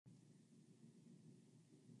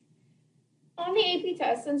On the AP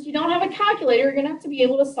test, since you don't have a calculator, you're going to have to be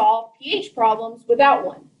able to solve pH problems without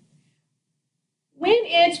one. When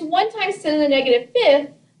it's 1 times 10 to the negative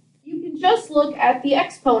fifth, you can just look at the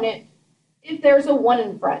exponent if there's a 1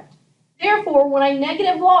 in front. Therefore, when I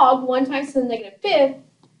negative log 1 times 10 to the negative fifth,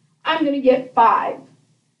 I'm going to get 5.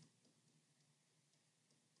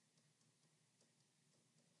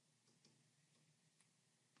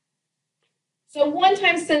 So 1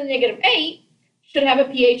 times 10 to the negative 8 should have a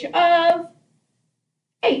pH of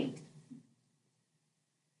 8.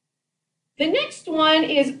 The next one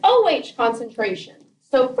is OH concentration.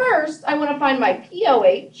 So first, I want to find my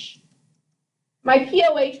POH. My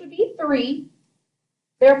POH would be 3.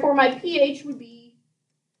 Therefore, my pH would be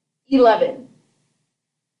 11.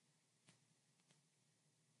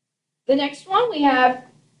 The next one, we have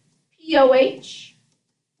POH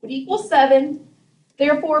would equal 7.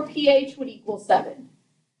 Therefore, pH would equal 7.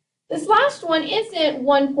 This last one isn't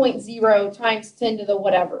 1.0 times 10 to the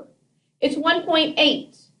whatever. It's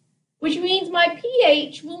 1.8, which means my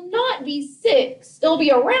pH will not be 6. It'll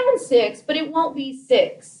be around 6, but it won't be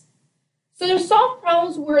 6. So there's solve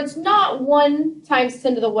problems where it's not 1 times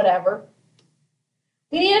 10 to the whatever.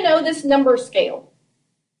 We need to know this number scale.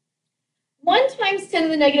 1 times 10 to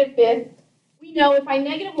the negative fifth, we know if I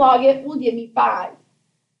negative log it, will give me 5.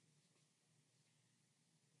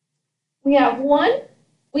 We have 1,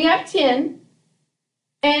 we have 10,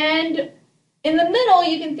 and in the middle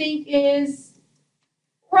you can think is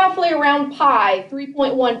roughly around pi,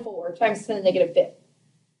 3.14 times 10 to the negative fifth.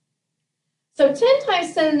 So 10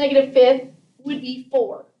 times 10 to the negative fifth would be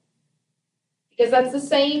 4, because that's the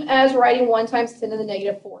same as writing 1 times 10 to the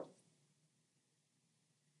negative fourth.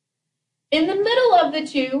 In the middle of the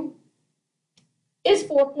two is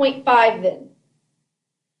 4.5 then.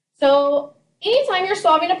 So anytime you're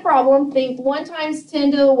solving a problem, think 1 times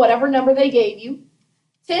 10 to the whatever number they gave you,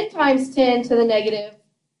 10 times 10 to the negative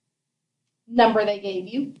number they gave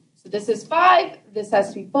you. So this is 5, this has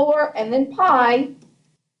to be 4, and then pi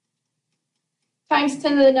times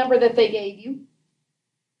 10 to the number that they gave you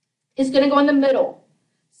is going to go in the middle.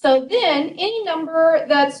 So then any number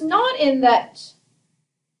that's not in that,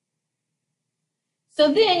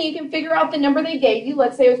 so then you can figure out the number they gave you.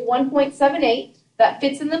 Let's say it was 1.78. That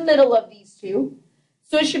fits in the middle of these two.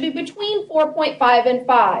 So it should be between 4.5 and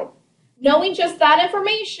 5. Knowing just that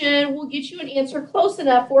information will get you an answer close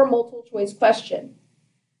enough for a multiple choice question.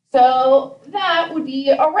 So that would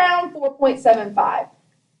be around 4.75.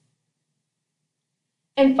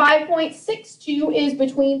 And 5.62 is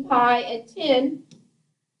between pi and 10.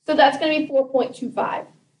 So that's going to be 4.25.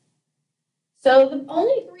 So the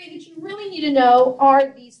only three that you really need to know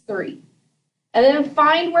are these three. And then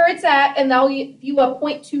find where it's at, and that'll give you a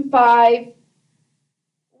 0.25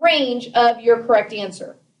 range of your correct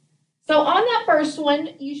answer. So on that first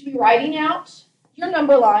one, you should be writing out your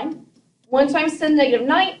number line. 1 times 10 to the negative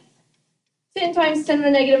ninth, 10 times 10 to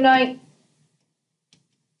the negative ninth,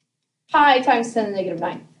 pi times 10 to the negative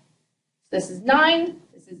ninth. So this is 9,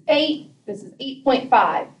 this is 8, this is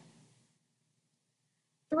 8.5.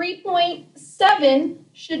 3.7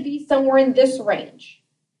 should be somewhere in this range.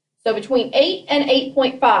 So between 8 and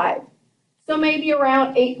 8.5. So maybe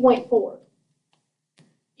around 8.4.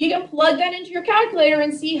 You can plug that into your calculator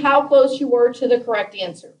and see how close you were to the correct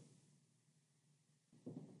answer.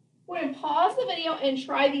 Go ahead and pause the video and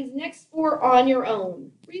try these next 4 on your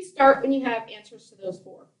own. Restart when you have answers to those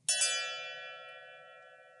 4.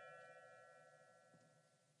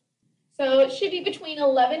 So it should be between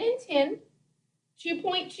 11 and 10.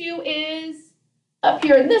 2.2 is up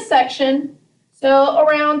here in this section, so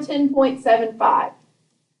around 10.75.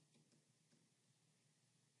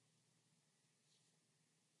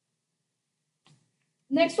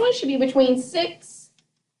 Next one should be between 6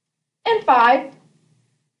 and 5.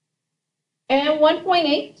 And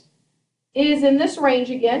 1.8 is in this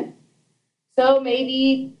range again, so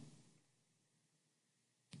maybe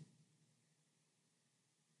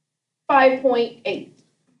 5.8.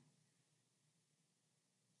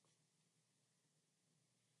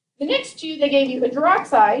 The next two, they gave you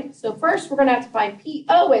hydroxide. So first, we're going to have to find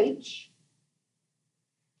POH.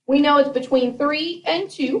 We know it's between 3 and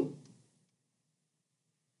 2.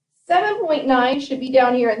 7.9 should be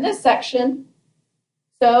down here in this section.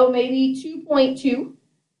 So maybe 2.2.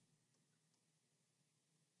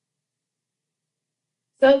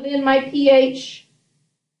 So then my pH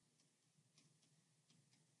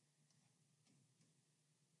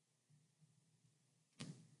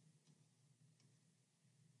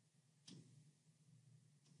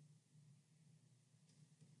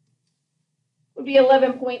would be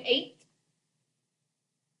 11.8.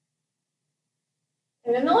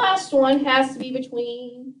 And then the last one has to be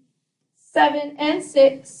between 7, and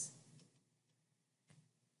 6.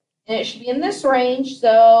 And it should be in this range,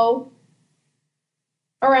 so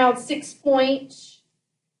around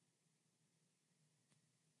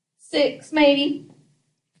 6.6 maybe.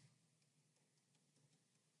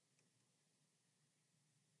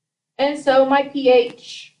 And so my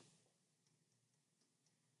pH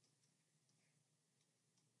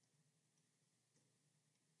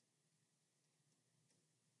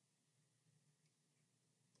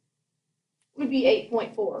would be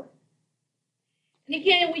 8.4. And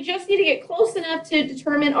again, we just need to get close enough to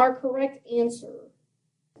determine our correct answer.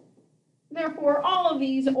 Therefore, all of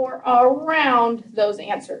these are around those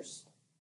answers.